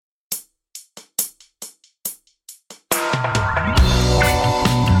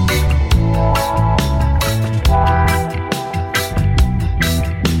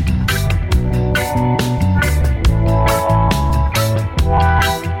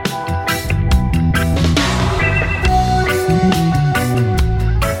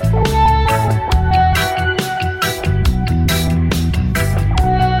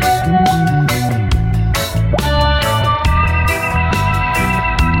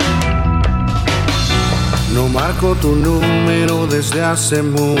No marco tu número desde hace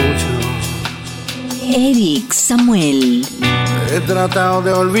mucho. Erick Sammuel. He tratado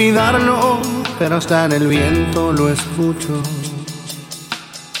de olvidarlo, pero hasta en el viento lo escucho.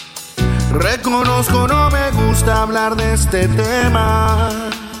 Reconozco, no me gusta hablar de este tema,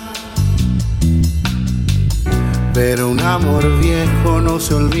 pero un amor viejo no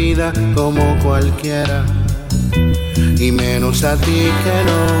se olvida como cualquiera, y menos a ti que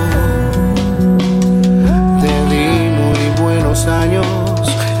no. Te di muy buenos años,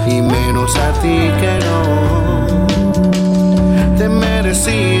 y menos a ti que no. Te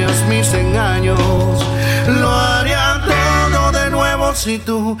merecías mis engaños. Lo haría todo de nuevo si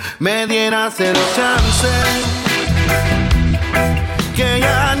tú me dieras el chance. Que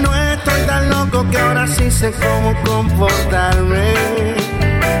ya no estoy tan loco, que ahora sí sé cómo comportarme.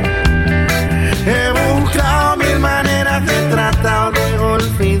 He buscado mil maneras, he tratado de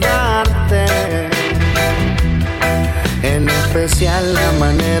olvidarte, en especial la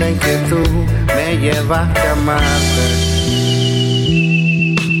manera en que tú me llevaste a amarte.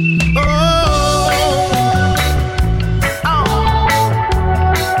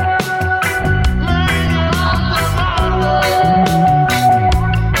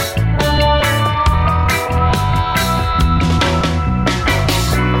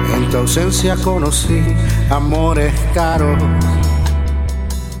 En tu ausencia conocí amores caros,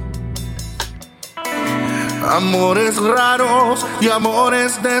 amores raros y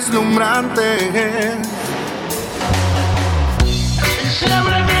amores deslumbrantes. Y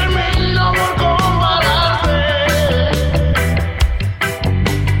siempre termino por compararte.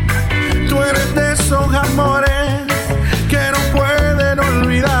 Tú eres de esos amores que no pueden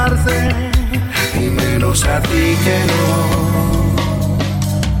olvidarse, y menos a ti que no.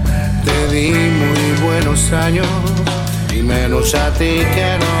 Te di muy buenos años, y menos a ti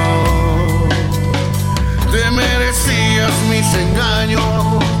que no. Te merecías mis engaños.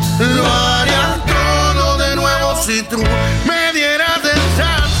 Lo haría todo de nuevo si tú me dieras el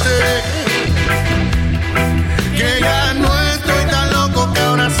chance. Que ya no estoy tan loco, que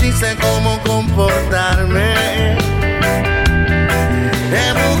ahora sí sé cómo comportarme.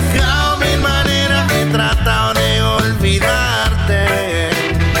 He buscado mil maneras, he tratado de olvidarte,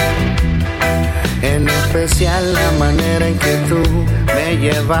 en especial la manera en que tú me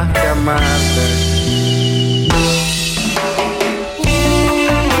llevaste a amarte.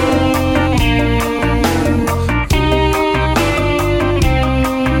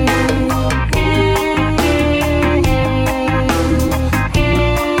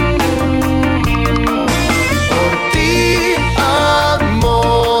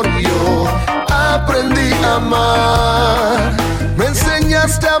 Me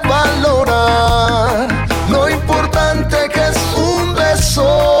enseñaste a valorar lo importante que es un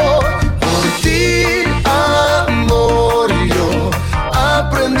beso. Por ti, amor, yo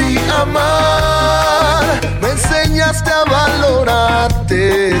aprendí a amar. Me enseñaste a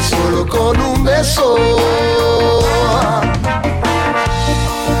valorarte solo con un beso.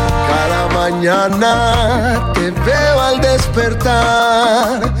 Cada mañana te veo al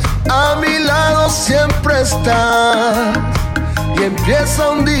despertar, a mi lado siempre estás, y empieza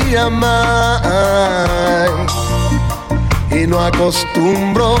un día más. Y no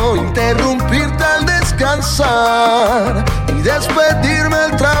acostumbro interrumpirte al descansar y despedirme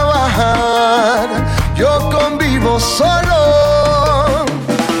al trabajar. Yo convivo solo.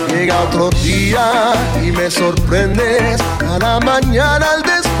 Llega otro día y me sorprendes cada mañana al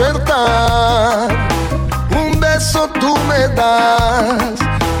despertar. Un beso tú me das,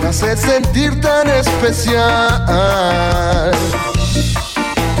 me hace sentir tan especial.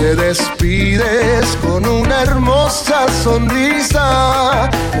 Te despides con una hermosa sonrisa,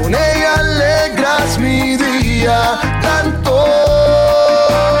 con ella alegras mi día tanto.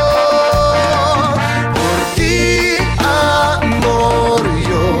 Por ti, amor,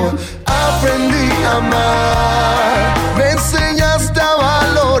 yo aprendí a amar. Me enseñaste a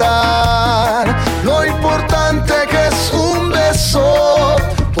valorar lo importante que es un beso.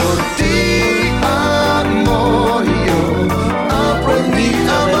 Por ti, amor, yo aprendí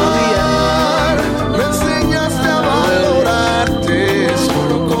a amar. Me enseñaste a valorarte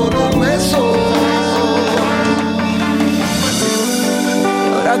solo con un beso.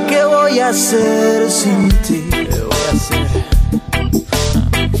 Ahora, ¿qué voy a hacer sin ti? ¿Qué voy a hacer?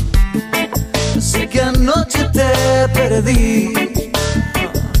 Sé que anoche te perdí.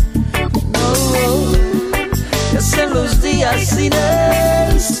 No, ¿qué hacen los días sin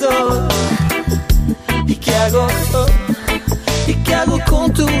el sol? ¿Y qué hago? ¿Y qué hago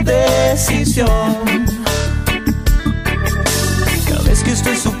con tu decisión? Cada vez que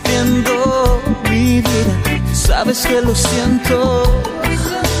estoy sufriendo, mi vida, sabes que lo siento.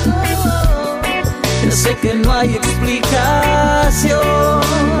 Ya sé que no hay explicación,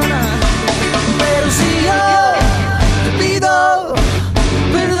 pero si yo te pido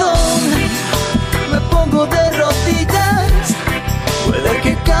perdón, me pongo de rodillas, puede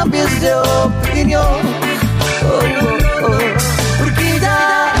que cambies de opinión. Porque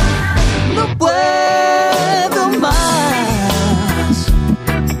ya no puedo más.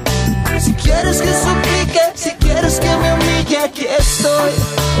 Si quieres que suplique, si quieres que me humille, aquí estoy,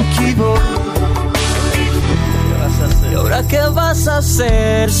 aquí voy. ¿Y ahora qué vas a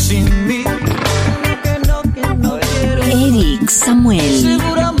hacer sin mí? Que no quiero. Erick Sammuel.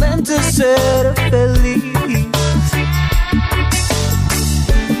 Seguramente ser feliz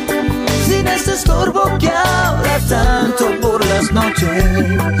sin este estorbo que habla tanto por las noches.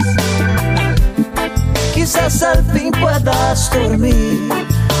 Quizás al fin puedas dormir.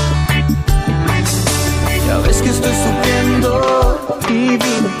 Ya ves que estoy sufriendo mi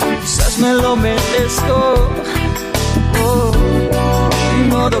vida, quizás me lo merezco. De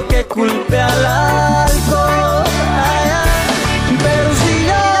modo que culpe al alcohol. Pero si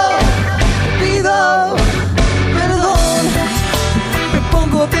yo pido perdón, me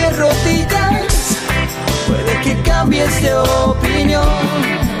pongo de rodillas, puede que cambies de opinión.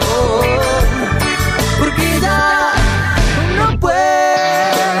 Porque ya no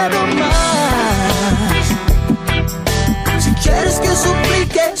puedo más. Si quieres que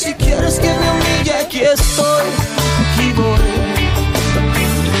suplique, si quieres que me humille, aquí estoy, aquí voy.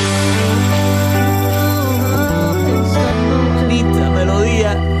 Bonita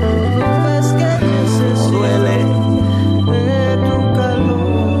melodía, es que no duele de tu calor.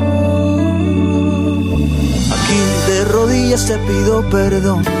 Aquí de rodillas te pido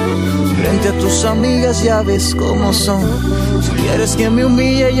perdón. Frente a tus amigas ya ves cómo son. Si quieres que me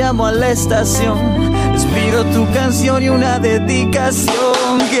humille, llamo a la estación. Les pido tu canción y una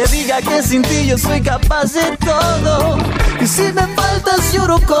dedicación que diga que sin ti yo soy capaz de todo. Y si me faltas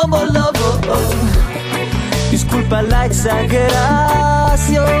lloro como lobo. Disculpa la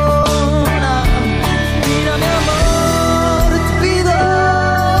exageración. Mira mi amor, te pido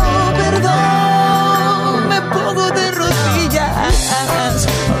perdón. Me pongo de rodillas a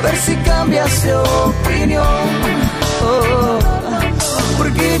ver si cambias de opinión.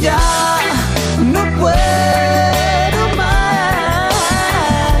 Porque ya no puedo más.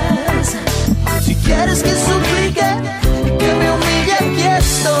 Si quieres que suplique, que me humille, aquí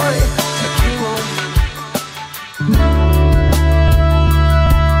estoy, aquí voy.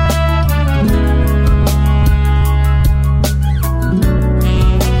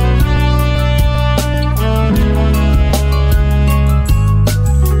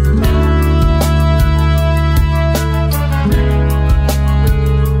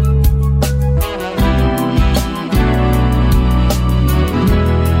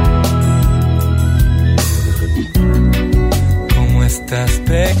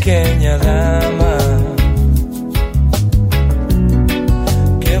 Pequeña dama,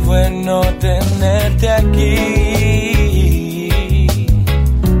 qué bueno tenerte aquí.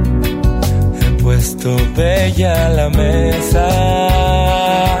 He puesto bella la mesa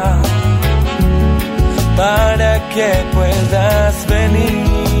para que puedas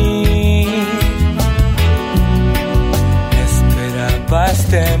venir. Esperaba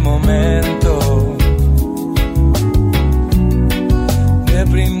este momento de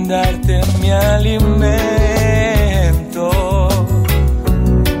brindarte mi alimento,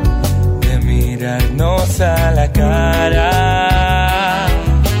 de mirarnos a la cara,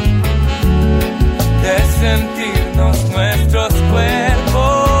 de sentirnos nuestros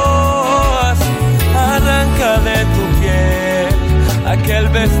cuerpos. Arranca de tu piel aquel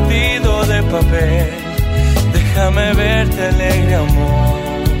vestido de papel, déjame verte alegre, amor.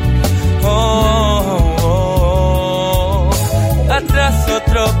 Atrás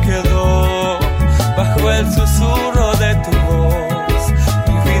otro quedó, bajo el susurro de tu voz,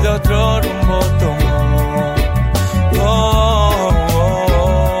 mi vida otro rumbo tomó. Yo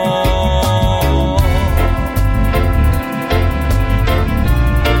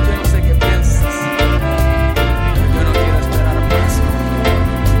no sé qué piensas, pero yo no quiero esperar más.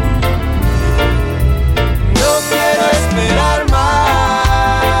 No quiero esperar más.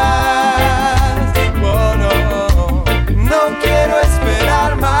 Oh, no. No quiero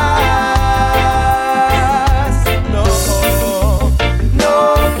esperar más.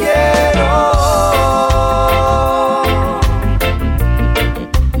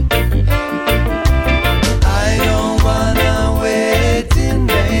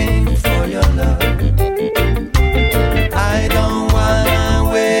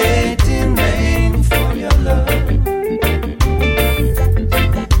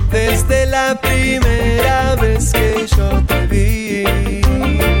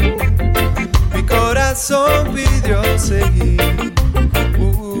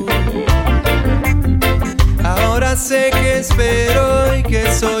 sé que espero y que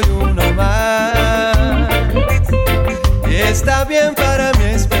soy uno más. Y está bien para mí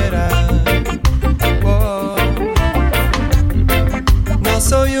esperar. Oh. No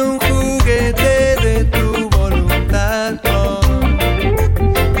soy un juguete de tu voluntad, no.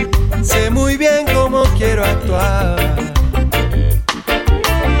 Sé muy bien cómo quiero actuar.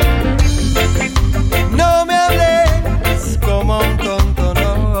 No me hables como un tonto,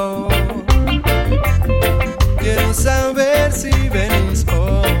 no. Quiero saber si venís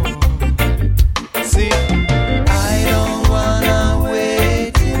o sí. I don't wanna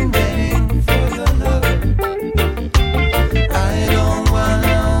wait in vain for your love. I don't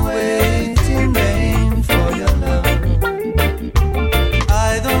wanna wait in vain for your love.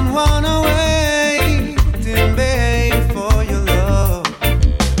 I don't wanna wait in vain for your love.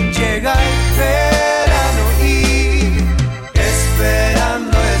 Llega el verano y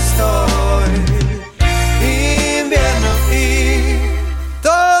esperando estoy. Invierno y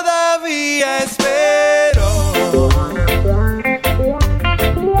todavía espero.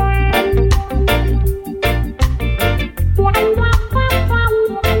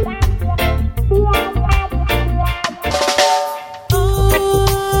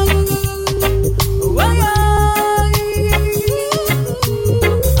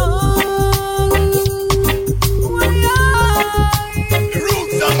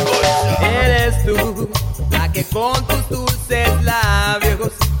 Eres tú la que con tus dulces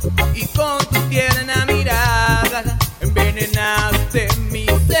labios y con tu tierna mirada envenenaste mi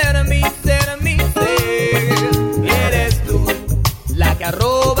ser, mi ser, mi ser. Eres tú la que ha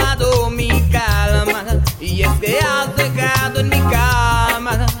robado mi calma y es que has dejado en mi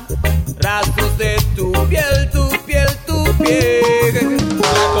cama rastros de tu piel, tu piel, tu piel.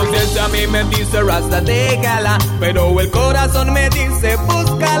 La conciencia a mí me dice rasta, déjala, pero el corazón me dice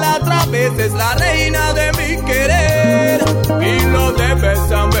búscala otra vez, es la reina de mi querer. Y lo debes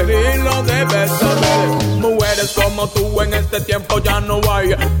saber, y lo debes saber. Mujeres como tú en este tiempo ya no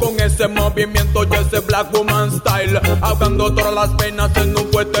hay, con ese movimiento y ese black woman style, ahogando todas las penas en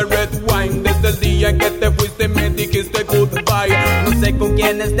un fuerte red wine. Desde el día en que te fuiste me dijiste goodbye. No sé con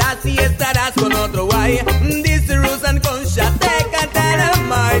quién estás, si estarás con otro guay. Dice Rusan con Shot, te cantará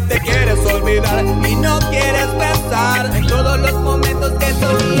más. Te quieres olvidar y no quieres pensar en todos los momentos que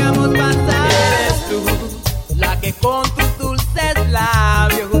solíamos pasar. Eres tú la que con tus dulces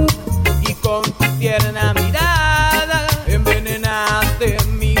labios y con tu tierna mirada envenenaste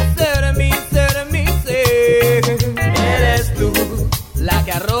mi ser, mi ser, mi ser. Eres tú la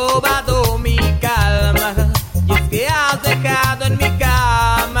que ha robado mi calma y es que has dejado en mi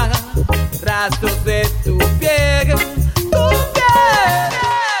cama rastros de tu piel, tu piel.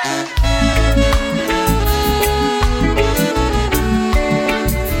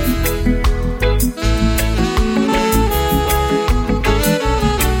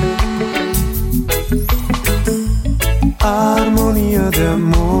 Armonía de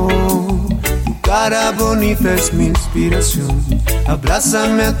amor, tu cara bonita es mi inspiración.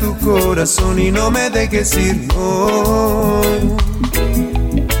 Abrázame a tu corazón y no me dejes ir, no.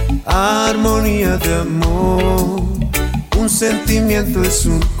 Armonía de amor, un sentimiento es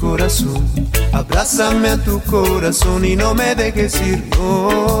un corazón. Abrázame a tu corazón y no me dejes ir,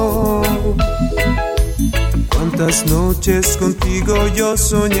 no. Cuántas noches contigo yo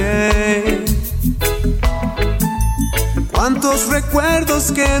soñé, cuántos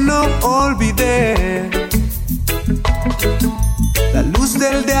recuerdos que no olvidé. La luz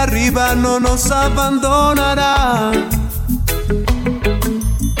del de arriba no nos abandonará,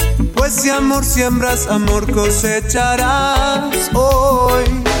 pues si amor siembras, amor cosecharás hoy.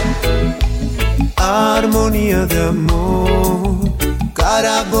 Armonía de amor, tu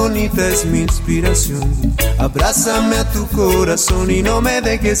cara bonita es mi inspiración. Abrázame a tu corazón y no me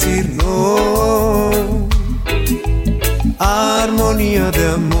dejes ir, no. Armonía de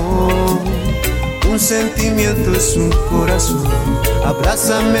amor, un sentimiento es un corazón.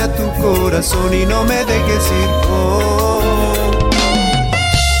 Abrázame a tu corazón y no me dejes ir, oh.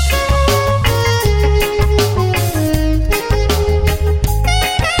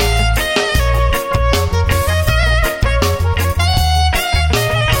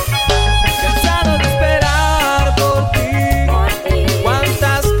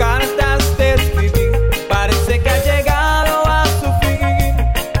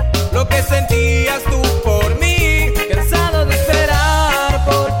 Cansado de esperar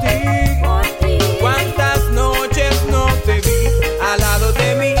por ti. ¿Cuántas noches no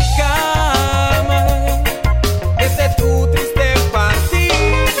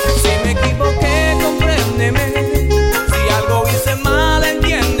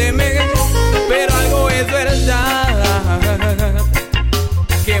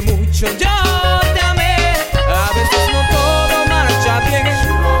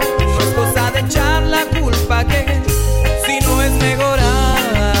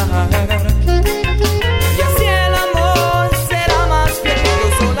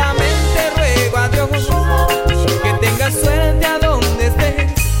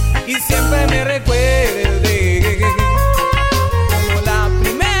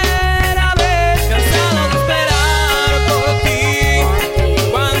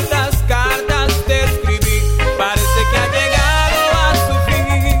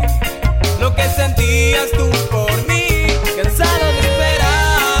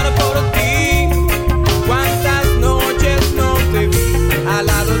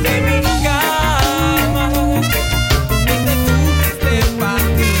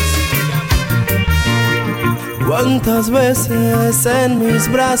 ¿Cuántas veces en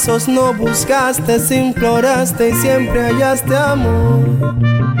mis brazos no buscaste, imploraste y siempre hallaste amor?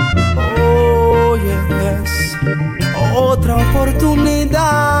 Oh, yes. Otra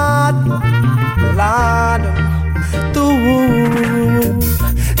oportunidad, claro, tú.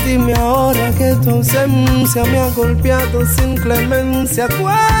 Dime ahora que tu ausencia me ha golpeado sin clemencia.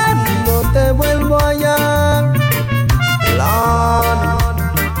 ¿Cuándo te vuelvo a hallar? Claro,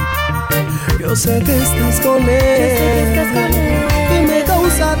 yo sé que estás con él y me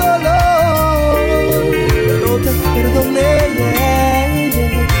causa dolor, pero te perdoné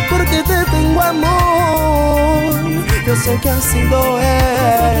porque te tengo amor. Yo sé que ha sido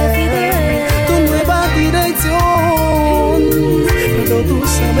él tu nueva dirección, pero tú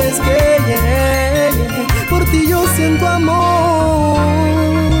sabes que por ti yo siento amor.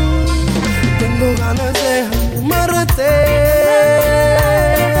 Tengo ganas de amarte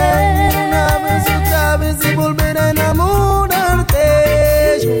una vez otra vez y volver a enamorarte.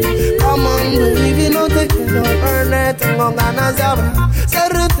 Come on baby, no te quiero perder. Tengo ganas de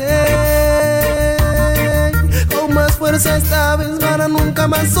abrazarte con más fuerza esta vez para nunca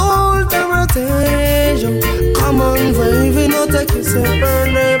más soltarte. Come on baby, no te quise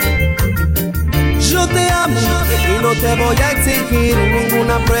perder. Yo te amo y no te voy a exigir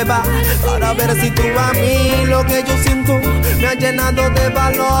ninguna prueba para ver si tú a mí lo que yo siento me ha llenado de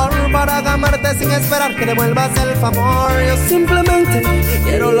valor para amarte sin esperar que devuelvas el favor. Yo simplemente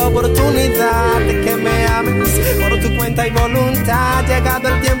quiero la oportunidad de que me ames por tu cuenta y voluntad. Llegado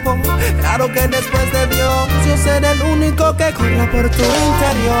el tiempo, claro que después de Dios yo seré el único que corra por tu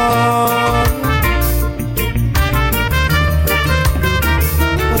interior.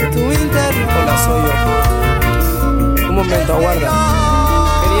 Tu interior. Hola, soy yo. Un momento, aguarda.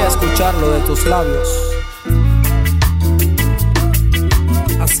 Quería escucharlo de tus labios.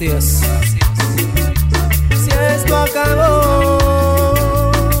 Así es. Si esto acabó,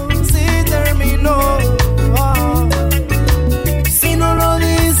 si terminó, si no lo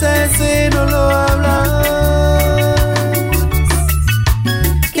dices, si no lo hablas,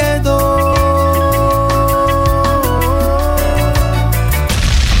 quedó.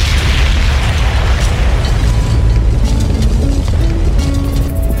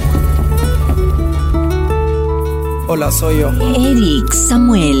 Hola, soy yo. Erick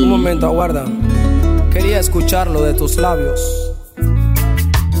Sammuel. Un momento, aguarda. Quería escucharlo de tus labios.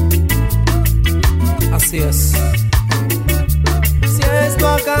 Así es. Si esto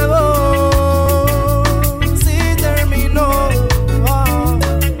acabó, si terminó,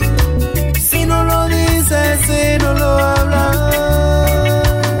 si no lo dices, si no lo hablas,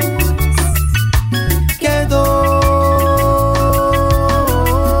 quedó.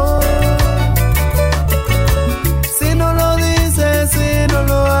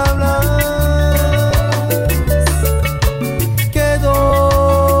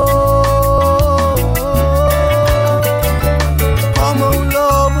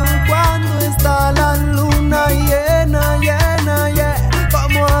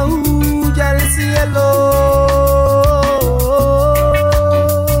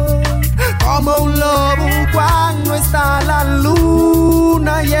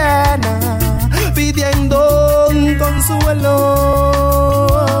 Pidiendo un consuelo.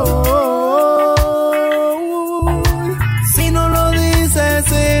 Si no lo dices,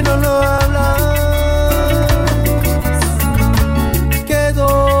 si no lo hablas, quedó.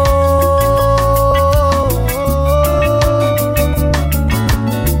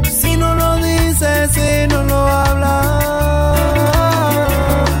 Si no lo dices, si no lo hablas,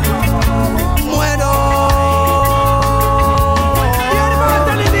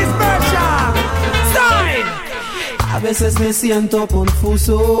 a veces me siento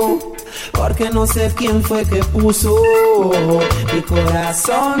confuso porque no sé quién fue que puso mi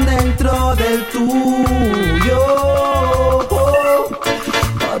corazón dentro del tuyo.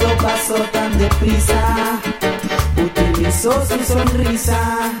 Todo pasó tan deprisa, utilizó su sonrisa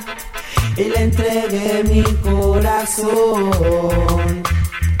y le entregué mi corazón.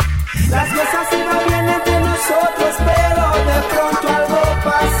 Las cosas iban bien entre nosotros, pero de pronto algo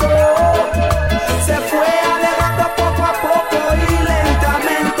pasó. Se fue alejando poco a poco y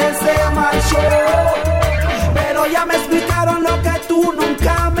lentamente se marchó. Pero ya me explicaron lo que tú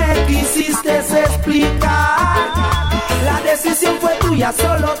nunca me quisiste explicar. La decisión fue tuya,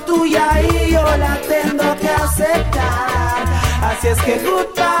 solo tuya, y yo la tengo que aceptar. Así es que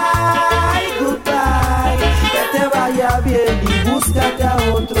goodbye, goodbye, que te vaya bien y búscate a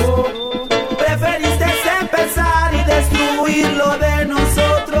otro. Preferiste empezar y destruir lo de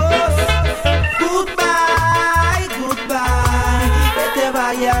nosotros. Goodbye, goodbye, que te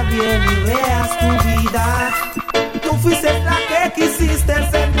vaya bien y veas tu vida.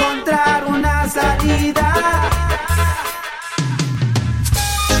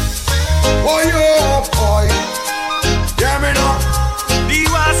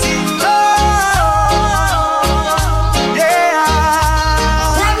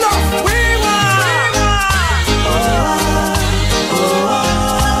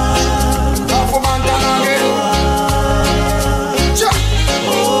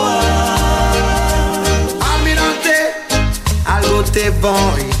 te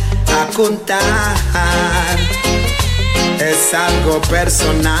voy a contar. Es algo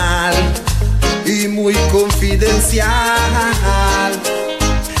personal y muy confidencial.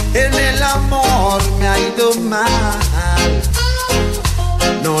 En el amor me ha ido mal.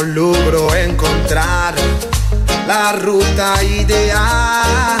 No logro encontrar la ruta ideal.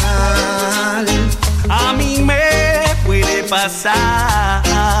 A mí me puede pasar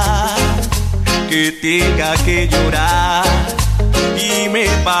que tenga que llorar y me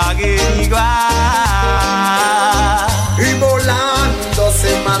paguen igual. Y volando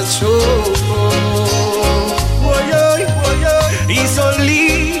se marchó. Y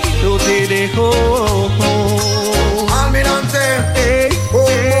solito te dejó. Almirante,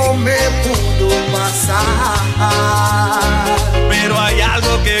 ¿cómo me pudo pasar? Pero hay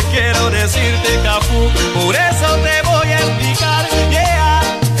algo que quiero decirte, Cafú, por eso te voy a explicar. Yeah.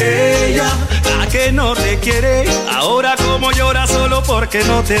 Ella, la que no te quiere, ahora como llora solo porque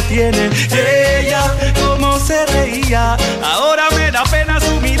no te tiene. Ella, como se reía, ahora me da pena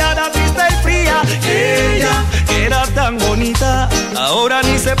su mirada triste y fría. Ella, que era tan bonita, ahora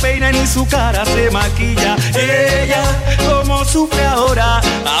ni se peina ni su cara se maquilla. Ella, como sufre ahora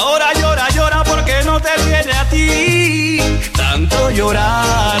llora, llora porque no te tiene a ti. Tanto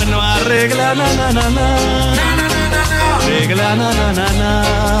llorar no arregla na na na na. Arregla na na na na.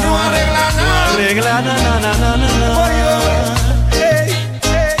 No arregla nada. No arregla na na na na na.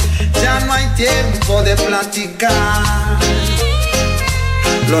 Ya no hay tiempo de platicar.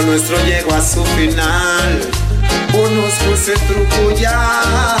 Lo nuestro llegó a su final. Conozco ese truco ya.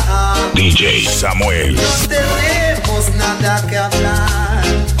 DJ Sammuel. No tenemos nada que hablar.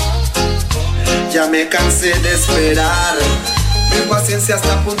 Ya me cansé de esperar. Mi paciencia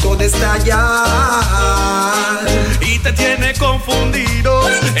está a punto de estallar. Y te tiene confundido.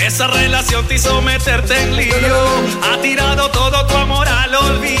 Esa relación te hizo meterte en lío. Ha tirado todo tu amor al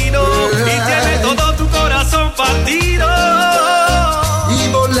olvido. Y tiene todo tu corazón partido. Y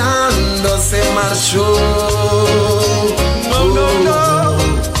volando se marchó. No, no, no.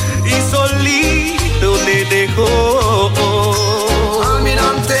 Y solito te dejó.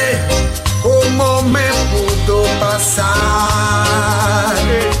 Almirante, ¿cómo me pudo pasar?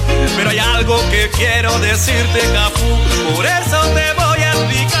 Pero hay algo que quiero decirte, Cafú, por eso te voy a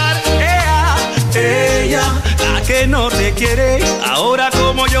explicar. Ella, la que no te quiere, ahora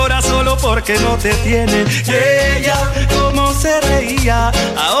como llora solo porque no te tiene. Y ella, como se reía,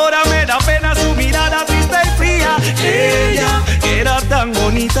 ahora me da pena su mirada triste y fría. Ella, que era tan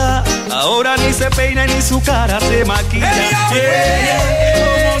bonita, ahora ni se peina ni su cara se maquilla. Y ella,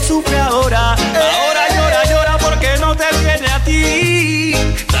 como sufre ahora llora, llora porque no te tiene a ti.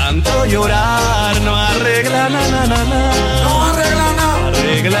 Tanto llorar no arregla na na na na. No arregla nada.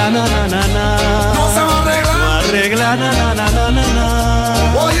 Arregla na na na na. No se va a arreglar. No arregla na na na na na na.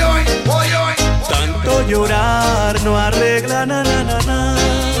 Voy hoy, voy hoy. Tanto llorar no arregla na na na na.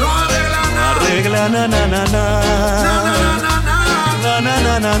 No arregla No nada. arregla na na na na. Na na na na na. Na na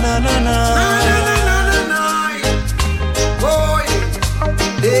na na na na na. Voy.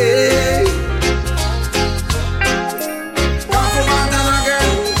 Hey.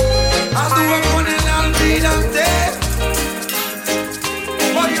 Anduve con el almirante.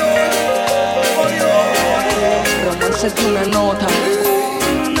 Romance de una nota.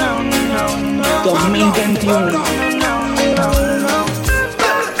 2021.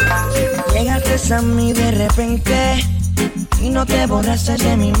 Llegaste a mí de repente y no te borraste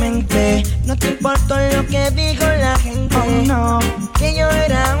de mi mente. No te importó lo que dijo la gente. Oh, no, que yo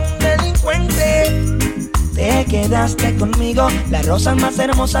era un delincuente. Te quedaste conmigo, las rosas más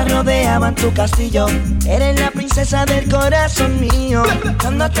hermosas rodeaban tu castillo. Eres la princesa del corazón mío.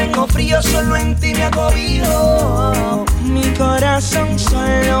 Cuando tengo frío solo en ti me acobio. Mi corazón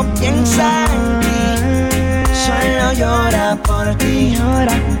solo piensa en ti, solo llora por ti,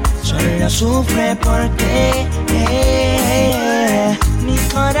 solo sufre por ti. Mi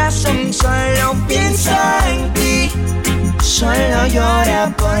corazón solo piensa en ti, solo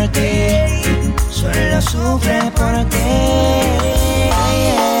llora por ti, solo sufre por ti.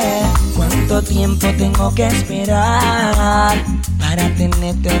 ¿Cuánto tiempo tengo que esperar para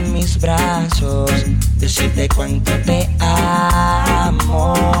tenerte en mis brazos? Decirte cuánto te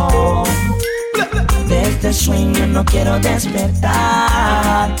amo. De este sueño no quiero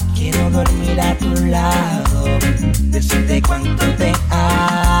despertar, quiero dormir a tu lado. Decirte cuánto te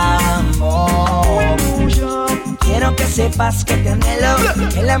amo. Quiero que sepas que te anhelo.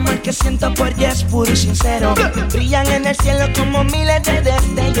 El amor que siento por ti es puro y sincero. Brillan en el cielo como miles de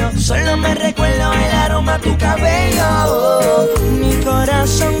destellos. Solo me recuerdo el aroma de tu cabello. Mi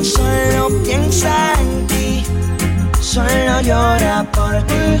corazón solo piensa en ti, solo llora por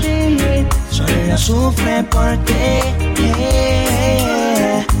ti, solo sufre por ti.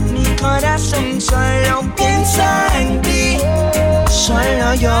 Mi corazón solo piensa en ti,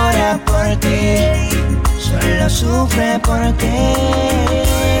 solo llora por ti, solo sufre por ti.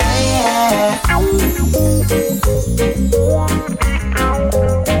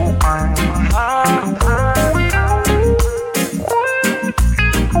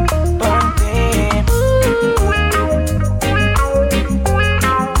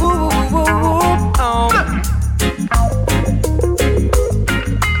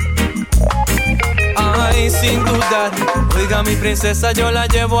 Sin dudar, oiga mi princesa, yo la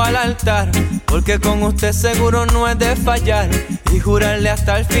llevo al altar, porque con usted seguro no es de fallar, y jurarle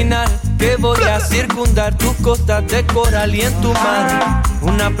hasta el final que voy a circundar tus costas de coral y en tu mar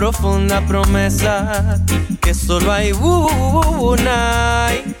una profunda promesa, que solo hay una,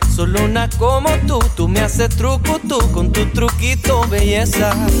 solo una como tú me haces truco tú con tu truquito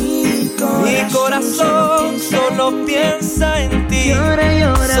belleza. Mi corazón solo piensa en ti,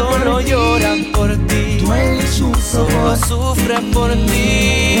 solo llora por ti, solo sufre por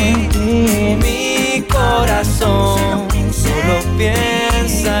ti. Mi corazón solo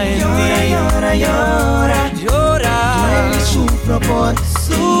piensa en ti, llora, sufre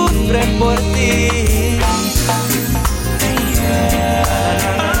por ti.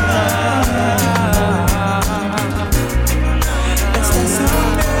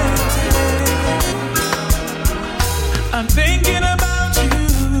 I'm thinking about you.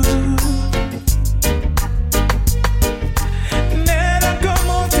 Nena,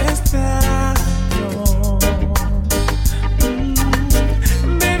 ¿cómo te extraño?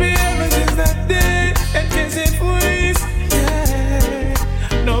 Baby, ever since that day en que se fuiste,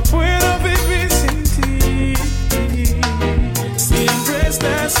 no puedo vivir sin ti. Siempre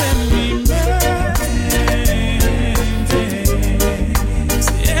estás en mi mente.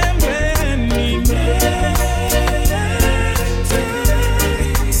 Siempre en mi mente.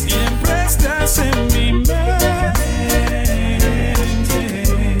 En mi mente,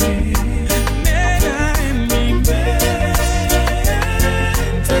 nena, en mi mente.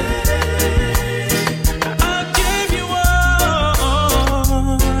 I gave you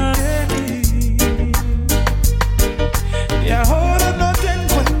all, y ahora no te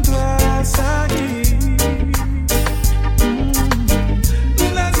encuentras aquí.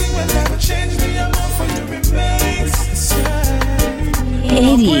 Nothing will ever change me, I'm all for you remains the same.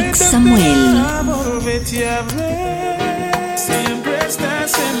 Erick Sammuel. Vete a ver, siempre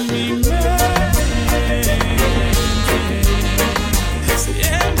estás en mi mente,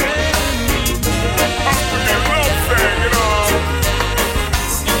 siempre en mi mente,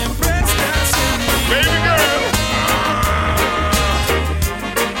 siempre estás en mi mente. Baby girl,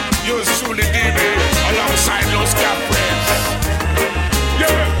 you're Sully DB alongside Los Capres.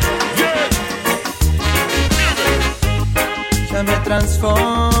 Ya me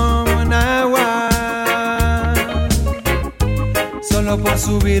transformo en agua, solo por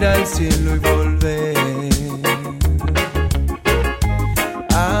subir al cielo y volver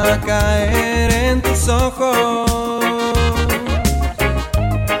a caer en tus ojos.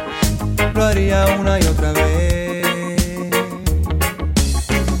 Lo haría una y otra vez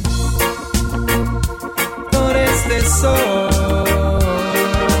por este sol.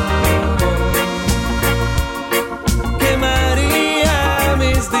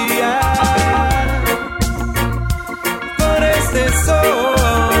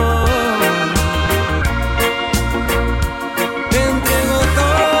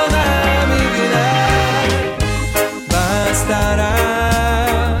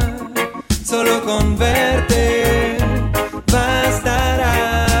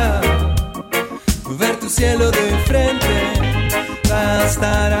 Cielo de frente,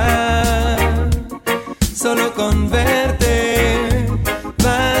 bastará, solo con verte,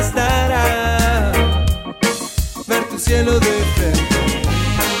 bastará, ver tu cielo de frente.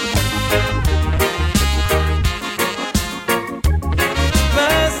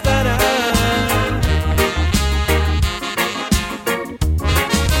 Bastará.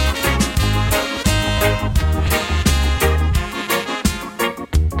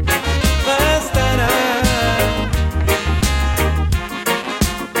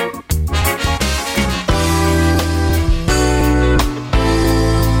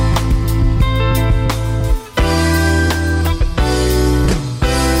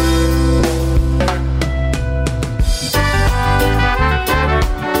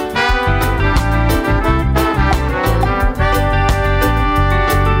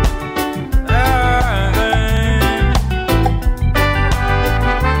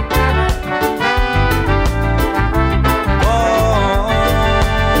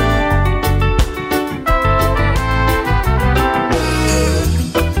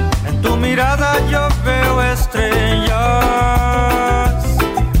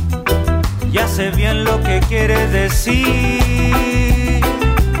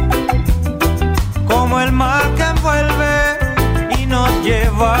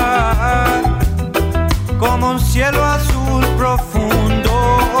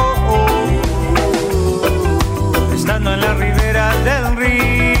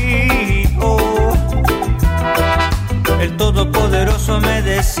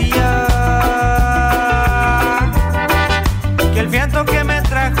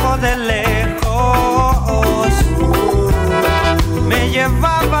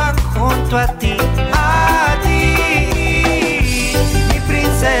 junto a ti, mi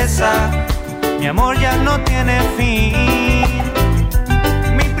princesa. Mi amor ya no tiene fin,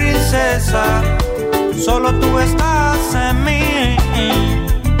 mi princesa. Solo tú estás en mí,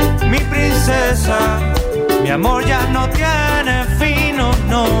 mi princesa. Mi amor ya no tiene fin, oh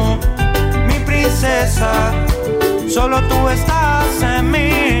no, mi princesa. Solo tú estás en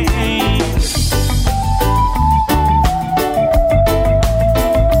mí.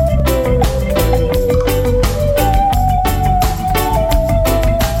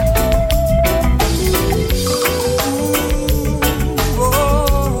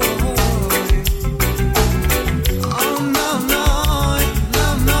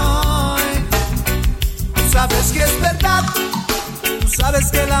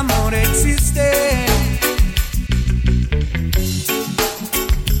 Sabes que el amor existe.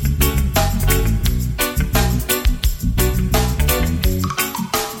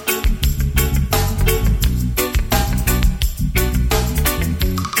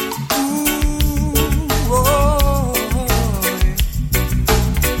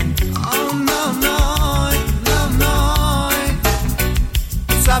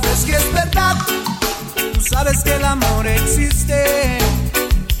 Sabes que es verdad. Tú sabes que el amor existe.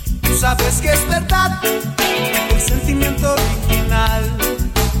 Tú sabes que es verdad, el sentimiento original.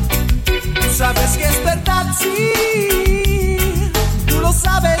 Tú sabes que es verdad, sí. Tú lo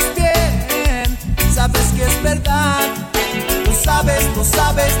sabes bien. Sabes que es verdad. Lo sabes, lo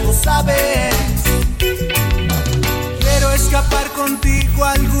sabes, lo sabes. Quiero escapar contigo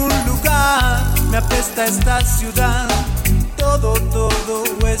a algún lugar. Me apesta esta ciudad. Todo, todo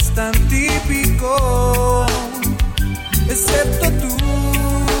es tan típico, excepto tú.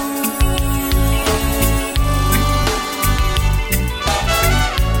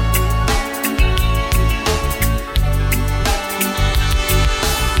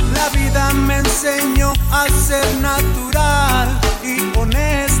 La vida me enseñó a ser natural y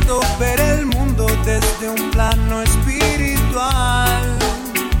honesto, ver el mundo desde un plano espiritual.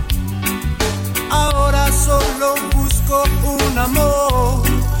 Ahora solo busco un amor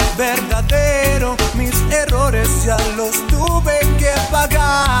verdadero, mis errores ya los tuve que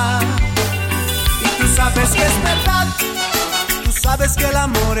pagar. Y tú sabes que es verdad, tú sabes que el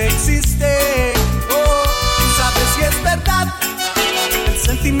amor existe. Oh, tú sabes que es verdad, el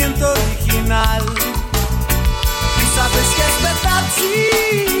sentimiento original. Tú sabes que es verdad, sí.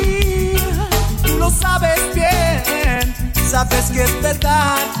 Tú lo sabes bien, sabes que es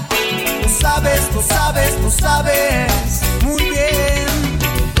verdad. Lo sabes, lo sabes, lo sabes muy bien.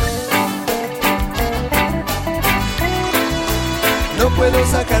 No puedo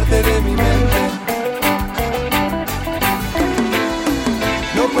sacarte de mi mente.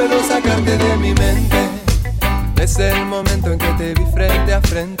 No puedo sacarte de mi mente. Desde el momento en que te vi frente a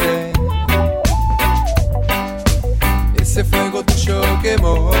frente. Ese fuego tuyo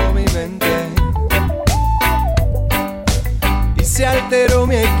quemó mi mente. Y se alteró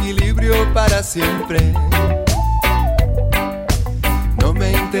mi equilibrio para siempre. No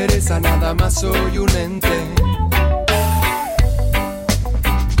me interesa nada más, soy un ente.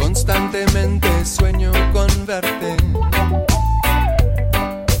 Constantemente sueño con verte.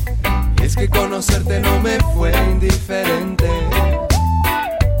 Y es que conocerte no me fue indiferente.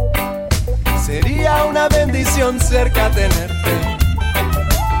 Sería una bendición cerca tenerte.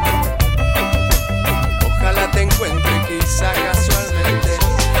 Ojalá te encuentre quizá casualmente.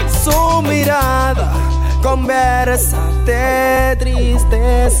 Su mirada conversa de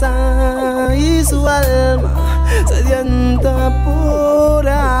tristeza y su alma sedienta por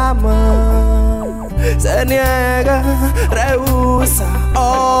amar. Se niega, rehúsa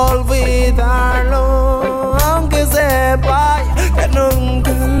olvidarlo, aunque sepa que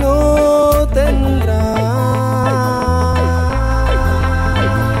nunca lo tendrá.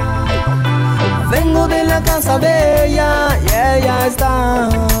 Vengo de la casa de ella y ella está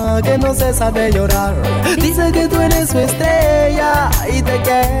que no cesa de llorar. Dice que tú eres su estrella y te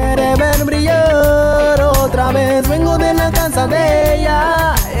quiere ver brillar otra vez. Vengo de la casa de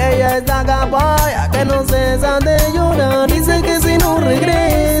ella y ella está capaz que no cesa de llorar. Dice que si no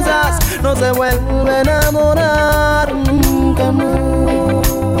regresas no se vuelve a enamorar nunca más.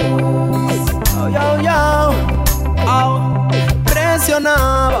 Oh, yo, yo. Oh.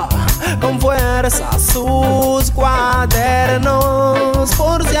 Presionaba con fuerza sus cuadernos,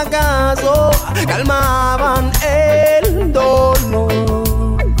 por si acaso calmaban el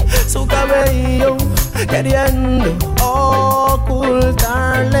dolor. Su cabello queriendo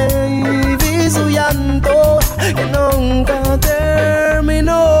ocultarle, y vi su llanto que nunca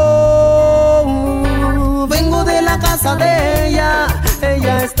terminó. Vengo de la casa de ella,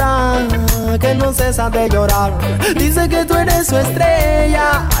 ella está que no cesa de llorar. Dice que tú eres su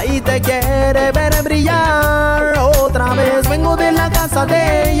estrella y te quiere ver brillar. Otra vez vengo de la casa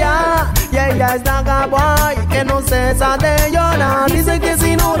de ella y ella está guay que no cesa de llorar. Dice que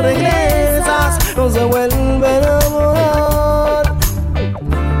si no regresas no se vuelve a enamorar.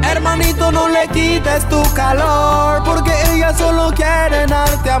 Hermanito, no le quites tu calor, porque ella solo quiere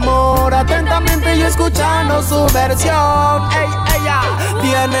darte amor. Atentamente yo escuchando su versión. Ella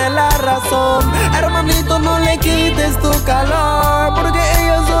tiene la razón. Hermanito, no le quites tu calor, porque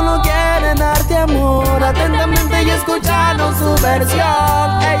ella solo quiere darte amor. Atentamente yo escuchando su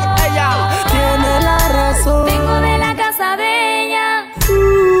versión. Ella tiene la razón. Vengo de la casa de ella.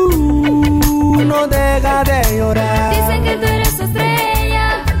 No deja de llorar. Dicen que tú eres su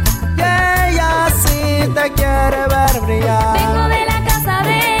estrella. Ella sí te quiere ver brillar. Vengo de la casa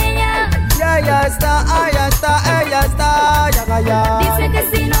de ella. Ella está, ya. Dice que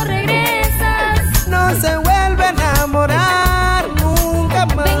si no regresas no se vuelve a enamorar nunca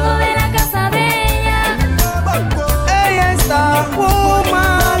más. Vengo de la casa de ella. Ella está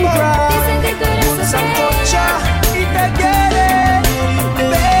woman. Dicen que tú eres su estrella y te quiere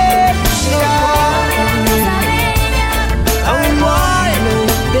ver brillar. Vengo de la casa de ella. Aún no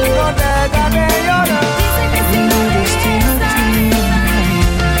deja de llorar. Dicen que si no regresas.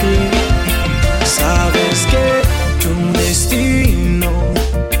 Sabes que tu destino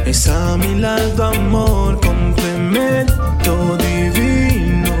es a mi lado, amor, complemento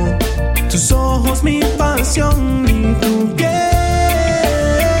divino. Tus ojos mi pasión y tu piel.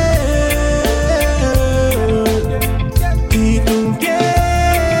 Y tu piel.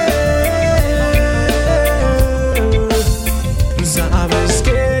 Sabes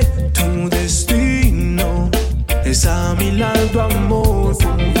que tu destino es a mi lado, amor,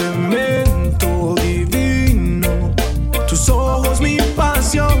 complemento divino. Tus ojos mi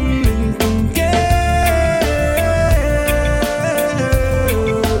pasión y tu piel.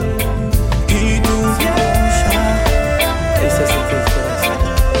 Y tu piel. Ese es el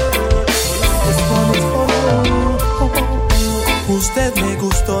usted me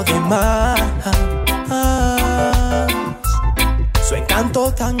gustó de más. Su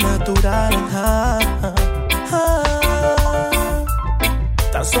encanto tan natural.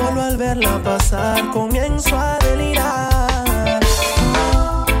 Tan solo al verla pasar comienzo a delirar.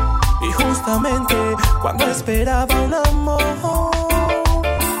 Y justamente cuando esperaba un amor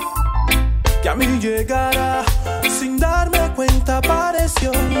que a mí llegara sin darme cuenta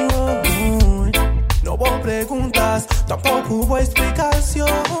apareció. No hubo preguntas, tampoco hubo explicación.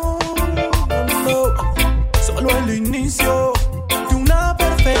 No, solo el inicio de una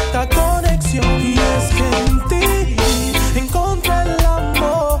perfecta conexión. Y es que en ti encontré el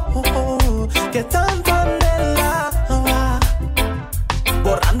amor que tanto anhelaba,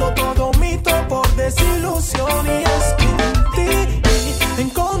 borrando todo mito por desilusión. Y es que en ti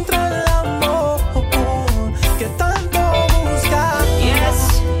encontré el amor que tanto busca. Yes.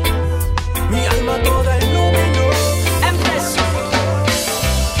 Mi alma toda iluminó. Empezó.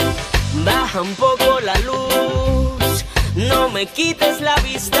 Baja un poco la luz, no me quites la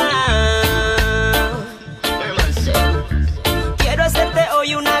vista. Quiero hacerte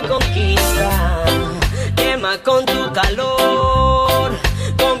hoy una conquista. Quema con tu calor,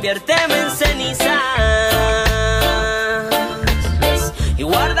 conviérteme en cenizas y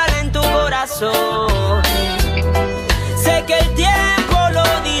guárdala en tu corazón. Sé que el tiempo lo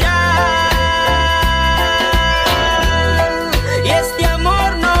dirá y este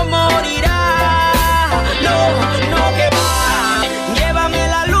amor no morirá. No que va. Llévame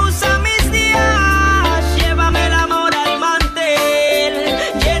la luz a mis días, llévame el amor al mantel,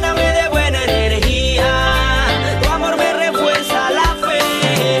 lléname de buena energía, tu amor me refuerza la fe,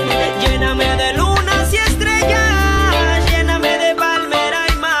 lléname de lunas y estrellas, lléname de palmera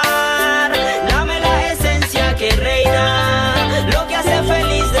y mar, dame la esencia que reina, lo que hace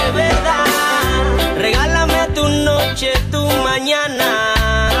feliz de verdad, regálame tu noche, tu mañana,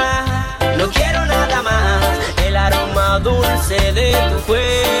 no quiero nada más, el aroma dulce de tu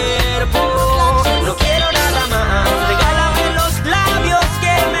cuerpo, no quiero nada más, regálame los labios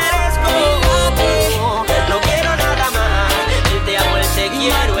que merezco, no quiero nada más, el te amo, el te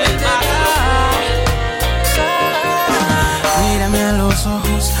quiero, el Mírame a los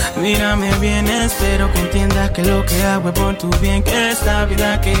ojos, mírame bien, espero que entiendas que lo que hago es por tu bien, que esta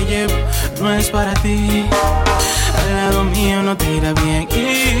vida que llevo no es para ti, al lado mío no te irá bien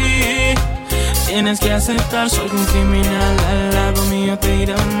y tienes que aceptar, soy un criminal, al lado mío te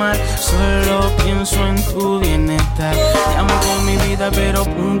irá mal, solo pienso en tu bienestar, te amo con mi vida pero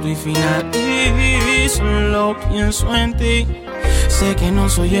punto y final, y solo pienso en ti. sé que no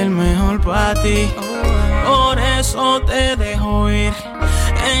soy el mejor para ti. Por eso te dejo ir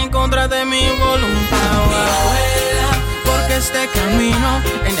en contra de mi voluntad. Vuela, porque este camino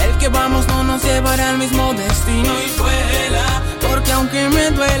en el que vamos no nos llevará al mismo destino. Y vuela, porque aunque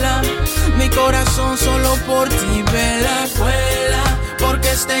me duela, mi corazón solo por ti vela. Vuela, porque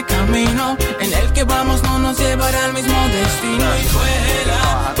este camino en el que vamos no nos llevará al mismo destino. Y vuela,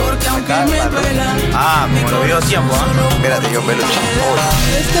 porque aunque me duela, me lo vio a tiempo, espérate, yo me lo chamo.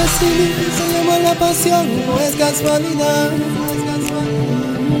 Esta sí se llama la pasión, no es casualidad.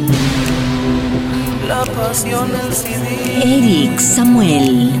 La pasión del CD. Erick Sammuel.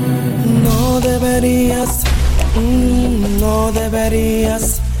 No deberías,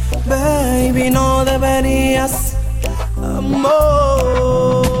 baby, no deberías,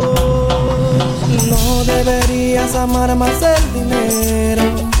 amor. No deberías amar más el dinero,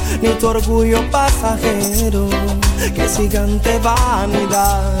 ni tu orgullo pasajero, que gigante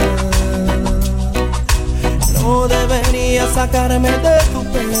vanidad. No deberías sacarme de tu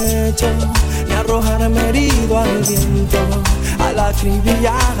pecho, ni arrojarme herido al viento, al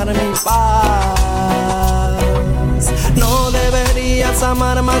acribillar mi paz. No deberías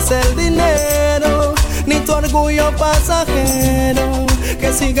amar más el dinero, ni tu orgullo pasajero,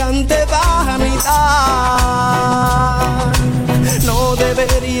 que gigante vanidad. No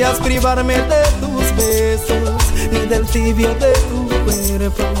deberías privarme de tus besos, ni del tibio de tu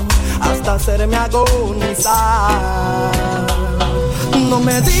cuerpo, hasta hacerme agonizar. No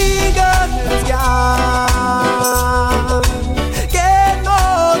me digas ya que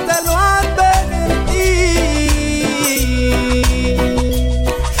no te lo advertí,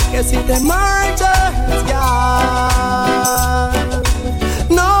 que si te marchas ya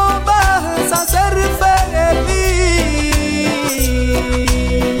no vas a ser feliz.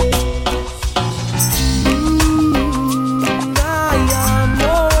 Ay,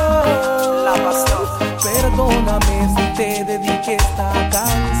 amor, la pasión. Perdóname si te dediqué esta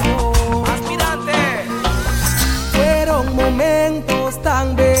canción. Aspirante. Fueron momentos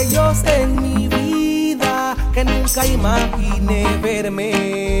tan bellos en mi vida que nunca imaginé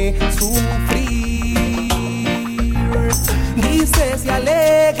verme sufrir. Dices y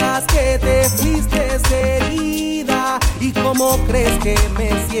alegas que te fuiste herida, y cómo crees que me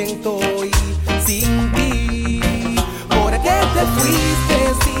siento hoy sin ti. ¿Por qué te fuiste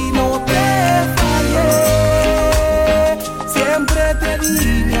si no te fallé? Siempre te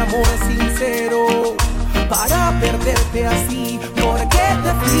di mi amor sincero para perderte así. ¿Por qué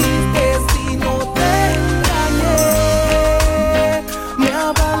te fuiste si no te engañé? Me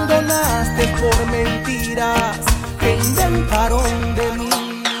abandonaste por mentiras que inventaron de mí.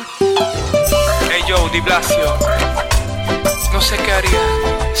 Hey yo, Di Blasio, no sé qué haría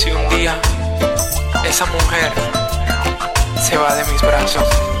si un día esa mujer se va de mis brazos.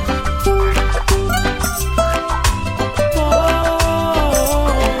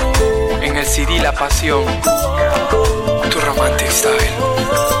 En el CD La Pasión, tu romantic style.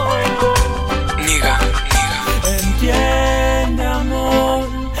 Niga. Entiende, amor,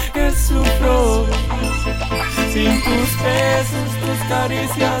 que sufro. Sin tus besos, tus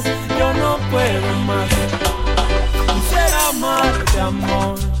caricias, yo no puedo más. Quisiera amarte,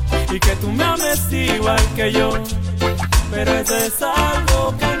 amor, y que tú me ames igual que yo, pero eso es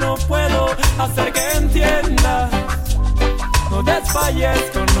algo que no puedo hacer que entiendas. No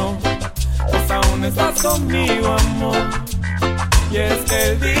desfallezco, no, pues aún estás conmigo, amor. Y es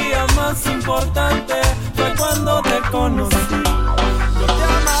que el día más importante fue cuando te conocí. Yo te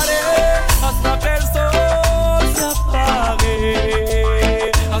amaré hasta que el sol se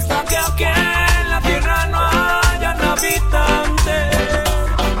apague, hasta que aquí en la tierra no hayan habitantes.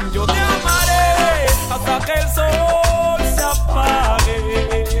 Yo te amaré hasta que el sol se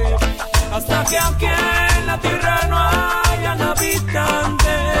apague, hasta que aquí en la tierra no hayan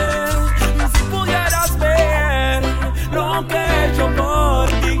habitantes. Si pudieras ver lo que he hecho por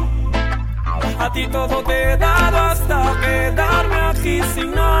ti, a ti todo te he dado hasta quedarme aquí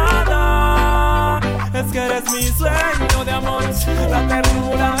sin nada. Es que eres mi sueño de amor, la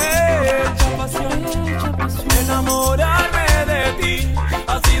ternura hecha pasión. Enamorarme de ti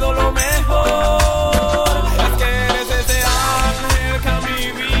ha sido lo mejor. Es que eres ese ángel que a mi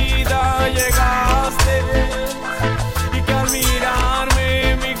vida llegaste, y que al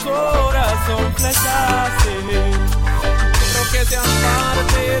mirarme mi corazón flechaste. Quiero que seas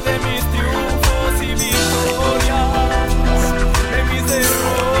parte de mis triunfos y victorias, de mis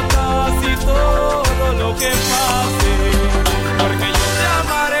derrotas y todo lo que pase, porque yo te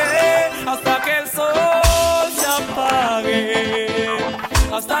amaré hasta que el sol se apague,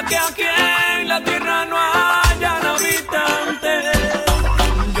 hasta que aquí en la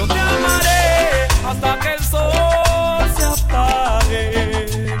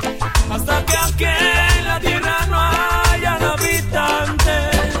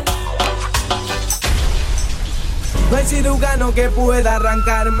hay cirujano que pueda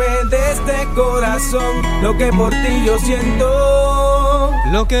arrancarme de este corazón lo que por ti yo siento.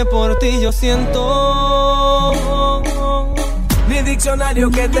 Lo que por ti yo siento. Ni diccionario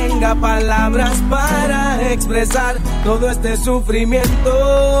que tenga palabras para expresar todo este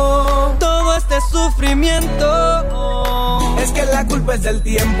sufrimiento. Todo este sufrimiento. Es que la culpa es del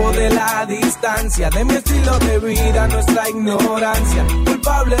tiempo, de la distancia, de mi estilo de vida, nuestra ignorancia.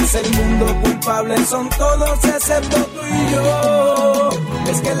 Culpable es el mundo, culpables son todos excepto tú y yo.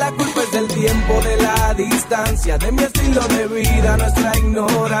 Es que la culpa es del tiempo, de la distancia, de mi estilo de vida, nuestra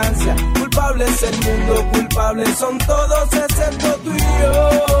ignorancia. Culpable es el mundo, culpables son todos excepto tú y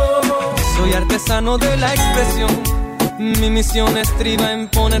yo. Soy artesano de la expresión. Mi misión estriba en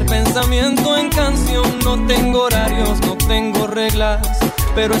poner pensamiento en canción. No tengo horarios, no tengo reglas,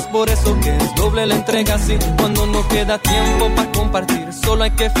 pero es por eso que es doble la entrega. Así cuando no queda tiempo para compartir, solo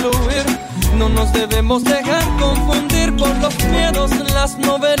hay que fluir. No nos debemos dejar confundir por los miedos en las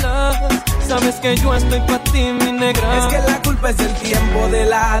novelas. Sabes que yo estoy pa' ti, mi negra. Es que la culpa es del tiempo, de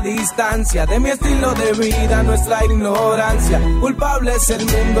la distancia, de mi estilo de vida, nuestra ignorancia. Culpable es el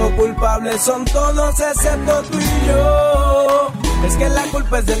mundo, culpables son todos excepto tú y yo. Es que la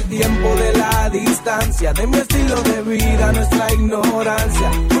culpa es del tiempo, de la distancia, de mi estilo de vida, nuestra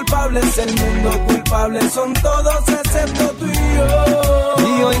ignorancia. Culpable es el mundo, culpables son todos excepto tú y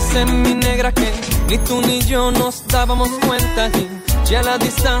yo. Y hoy sé, mi negra, que ni tú ni yo nos dábamos cuenta y ya la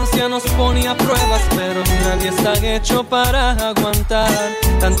distancia nos ponía pruebas, pero nadie está hecho para aguantar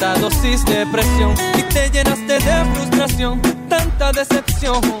tanta dosis de presión. Y te llenaste de frustración, tanta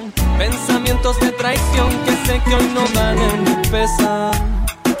decepción, pensamientos de traición que sé que hoy no valen ni pesan.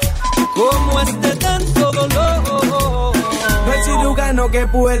 Como este tanto dolor. No hay cirujano que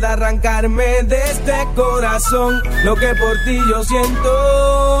pueda arrancarme de este corazón lo que por ti yo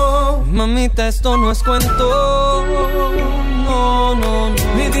siento. Mamita, esto no es cuento. No, no, no.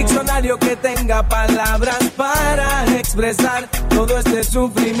 Ni diccionario que tenga palabras para expresar todo este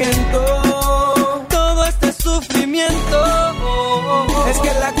sufrimiento. Todo este sufrimiento. Es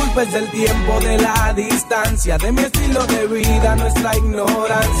que la culpa es del tiempo, de la distancia, de mi estilo de vida, nuestra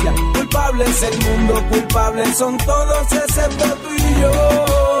ignorancia. Culpable es el mundo, culpables son todos excepto tú y yo.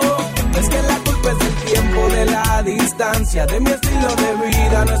 Es que la culpa es del tiempo, de la distancia, de mi estilo de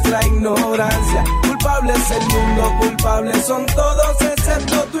vida, nuestra ignorancia. Culpable es el mundo, culpables son todos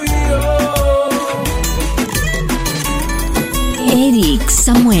excepto tú y yo. Erick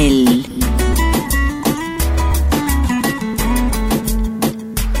Sammuel.